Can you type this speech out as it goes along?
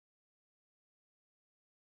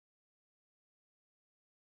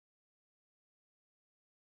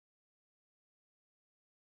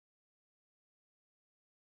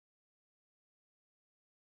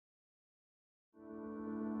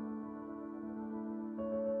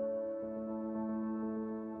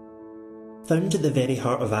Found at the very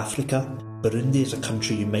heart of Africa, Burundi is a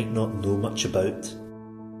country you might not know much about.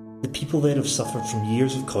 The people there have suffered from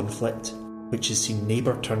years of conflict, which has seen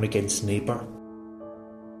neighbour turn against neighbour.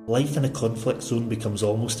 Life in a conflict zone becomes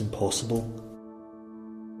almost impossible.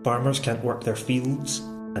 Farmers can't work their fields,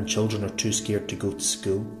 and children are too scared to go to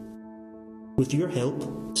school. With your help,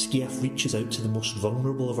 SCIAF reaches out to the most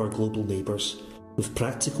vulnerable of our global neighbours with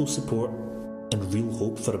practical support and real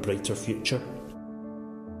hope for a brighter future.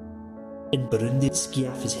 In Burundi,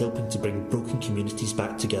 SCIAF is helping to bring broken communities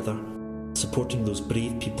back together, supporting those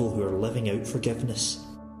brave people who are living out forgiveness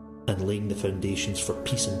and laying the foundations for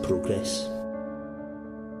peace and progress.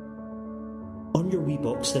 On your wee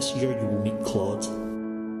box this year you will meet Claude.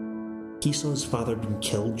 He saw his father being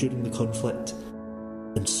killed during the conflict,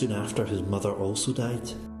 and soon after his mother also died.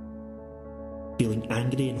 Feeling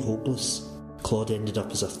angry and hopeless, Claude ended up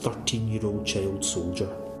as a 13-year-old child soldier.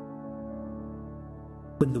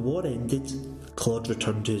 When the war ended, Claude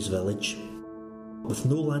returned to his village. With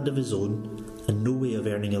no land of his own and no way of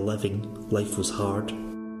earning a living, life was hard.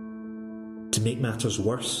 To make matters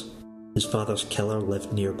worse, his father's killer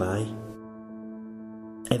lived nearby.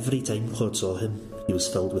 Every time Claude saw him, he was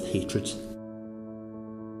filled with hatred.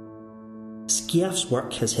 SCIAF's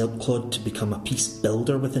work has helped Claude to become a peace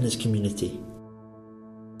builder within his community.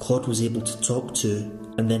 Claude was able to talk to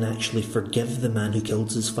and then actually forgive the man who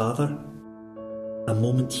killed his father, a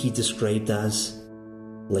moment he described as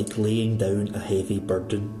like laying down a heavy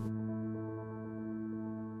burden.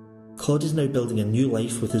 Claude is now building a new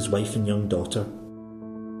life with his wife and young daughter.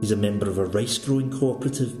 He's a member of a rice-growing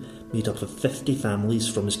cooperative made up of 50 families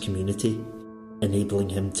from his community, enabling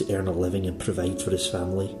him to earn a living and provide for his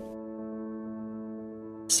family.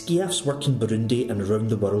 SCIAF's work in Burundi and around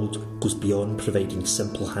the world goes beyond providing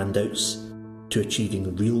simple handouts to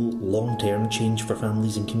achieving real, long-term change for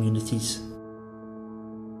families and communities.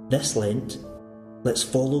 This Lent, let's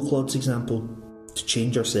follow Claude's example to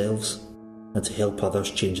change ourselves and to help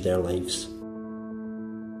others change their lives.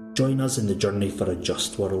 Join us in the journey for a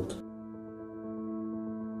just world.